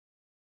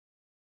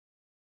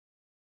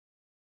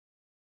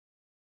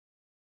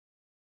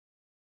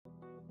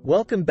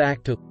Welcome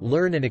back to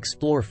Learn and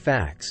Explore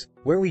Facts,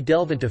 where we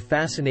delve into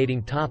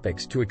fascinating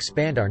topics to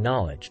expand our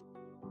knowledge.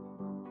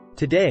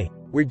 Today,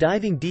 we're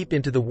diving deep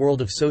into the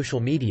world of social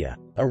media,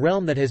 a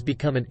realm that has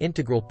become an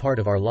integral part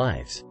of our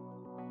lives.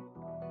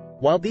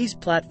 While these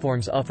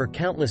platforms offer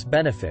countless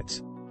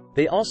benefits,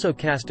 they also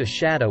cast a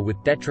shadow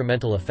with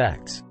detrimental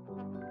effects.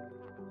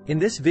 In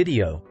this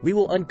video, we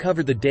will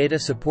uncover the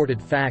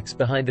data-supported facts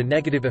behind the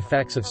negative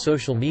effects of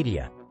social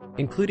media,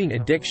 including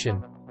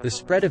addiction, the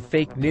spread of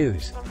fake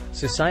news,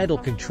 societal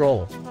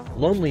control,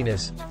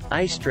 loneliness,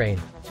 eye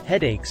strain,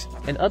 headaches,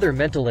 and other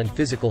mental and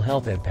physical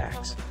health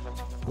impacts.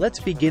 Let's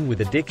begin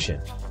with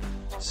addiction.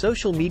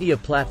 Social media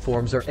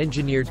platforms are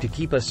engineered to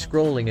keep us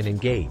scrolling and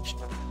engaged.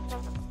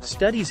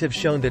 Studies have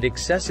shown that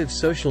excessive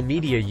social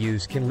media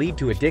use can lead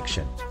to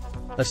addiction.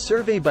 A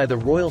survey by the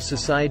Royal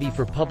Society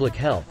for Public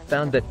Health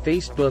found that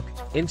Facebook,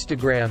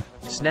 Instagram,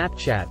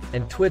 Snapchat,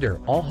 and Twitter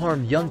all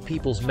harm young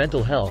people's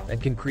mental health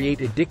and can create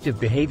addictive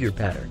behavior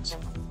patterns.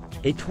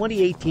 A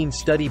 2018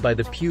 study by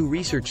the Pew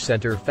Research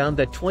Center found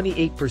that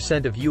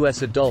 28% of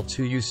U.S. adults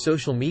who use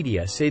social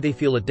media say they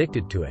feel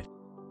addicted to it.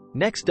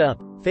 Next up,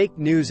 fake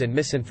news and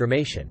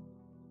misinformation.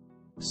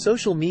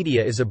 Social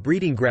media is a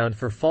breeding ground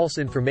for false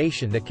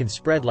information that can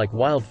spread like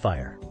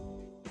wildfire.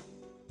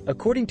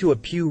 According to a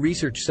Pew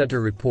Research Center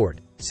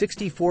report,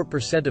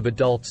 64% of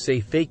adults say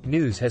fake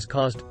news has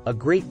caused a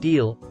great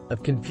deal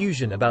of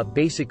confusion about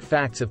basic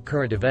facts of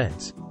current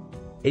events.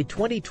 A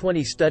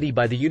 2020 study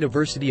by the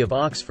University of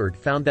Oxford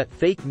found that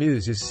fake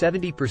news is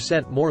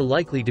 70% more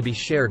likely to be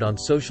shared on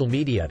social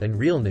media than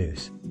real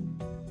news.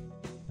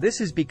 This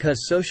is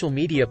because social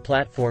media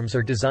platforms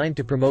are designed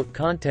to promote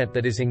content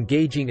that is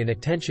engaging and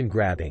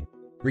attention-grabbing,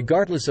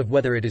 regardless of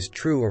whether it is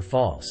true or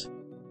false.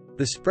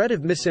 The spread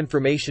of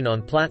misinformation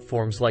on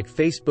platforms like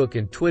Facebook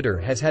and Twitter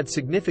has had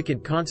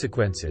significant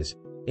consequences,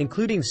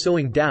 including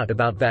sowing doubt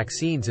about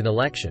vaccines and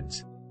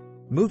elections.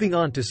 Moving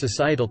on to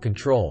societal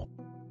control.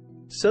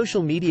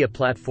 Social media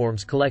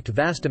platforms collect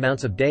vast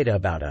amounts of data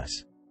about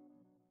us.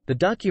 The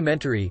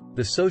documentary,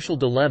 The Social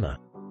Dilemma,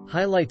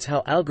 highlights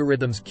how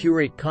algorithms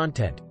curate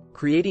content,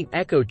 creating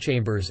echo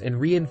chambers and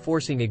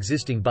reinforcing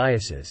existing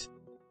biases.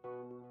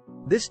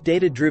 This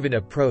data-driven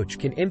approach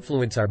can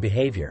influence our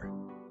behavior.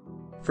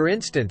 For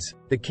instance,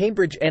 the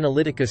Cambridge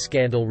Analytica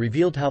scandal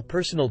revealed how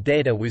personal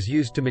data was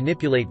used to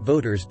manipulate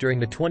voters during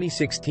the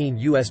 2016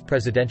 U.S.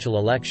 presidential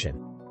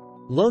election.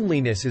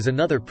 Loneliness is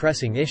another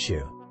pressing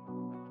issue.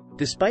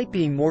 Despite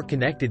being more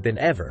connected than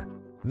ever,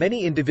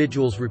 many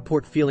individuals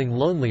report feeling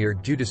lonelier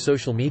due to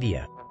social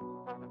media.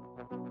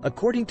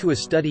 According to a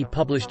study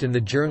published in the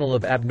Journal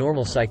of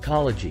Abnormal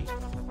Psychology,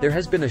 there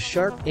has been a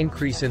sharp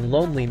increase in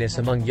loneliness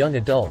among young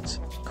adults,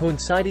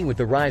 coinciding with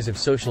the rise of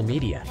social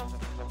media.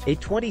 A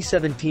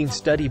 2017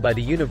 study by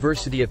the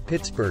University of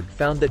Pittsburgh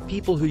found that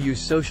people who use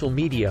social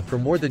media for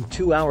more than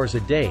 2 hours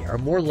a day are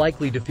more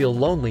likely to feel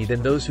lonely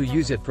than those who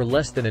use it for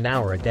less than an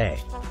hour a day.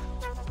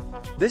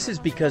 This is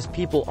because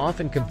people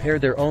often compare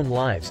their own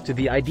lives to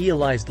the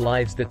idealized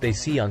lives that they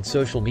see on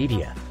social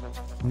media.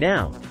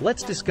 Now,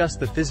 let's discuss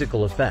the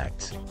physical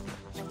effects.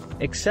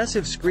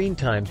 Excessive screen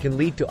time can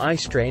lead to eye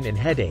strain and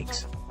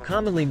headaches,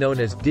 commonly known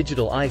as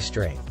digital eye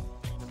strain.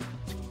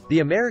 The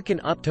American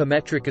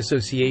Optometric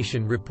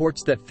Association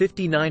reports that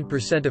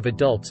 59% of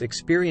adults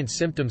experience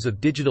symptoms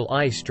of digital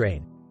eye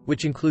strain,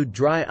 which include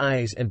dry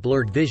eyes and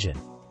blurred vision.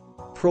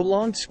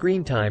 Prolonged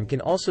screen time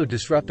can also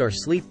disrupt our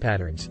sleep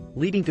patterns,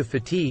 leading to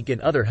fatigue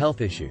and other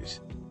health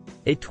issues.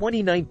 A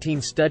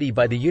 2019 study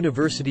by the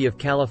University of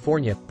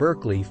California,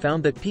 Berkeley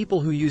found that people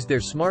who use their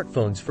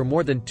smartphones for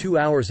more than 2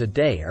 hours a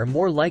day are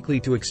more likely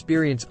to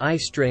experience eye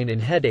strain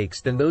and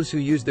headaches than those who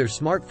use their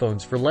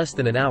smartphones for less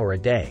than an hour a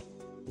day.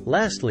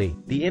 Lastly,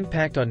 the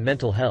impact on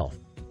mental health.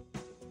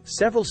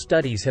 Several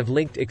studies have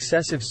linked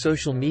excessive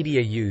social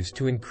media use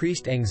to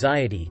increased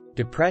anxiety,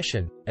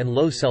 depression, and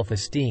low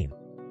self-esteem.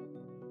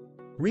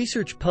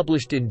 Research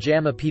published in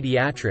JAMA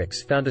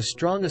Pediatrics found a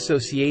strong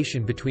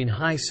association between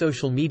high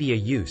social media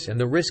use and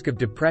the risk of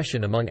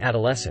depression among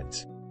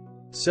adolescents.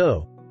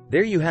 So,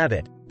 there you have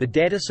it, the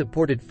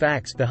data-supported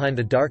facts behind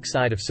the dark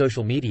side of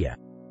social media.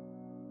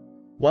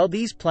 While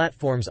these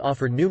platforms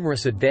offer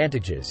numerous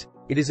advantages,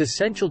 it is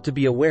essential to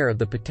be aware of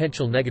the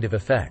potential negative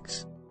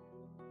effects.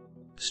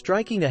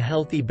 Striking a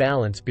healthy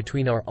balance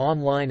between our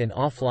online and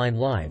offline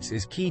lives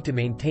is key to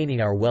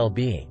maintaining our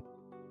well-being.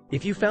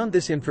 If you found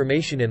this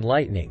information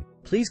enlightening,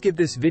 please give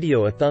this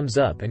video a thumbs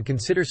up and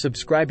consider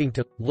subscribing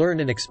to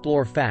Learn and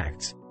Explore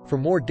Facts for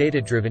more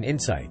data-driven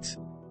insights.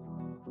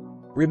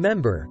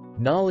 Remember,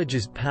 knowledge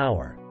is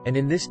power, and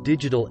in this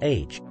digital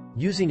age,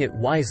 using it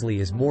wisely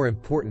is more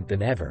important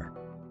than ever.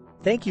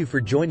 Thank you for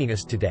joining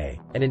us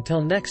today, and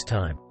until next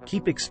time,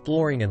 keep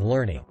exploring and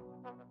learning.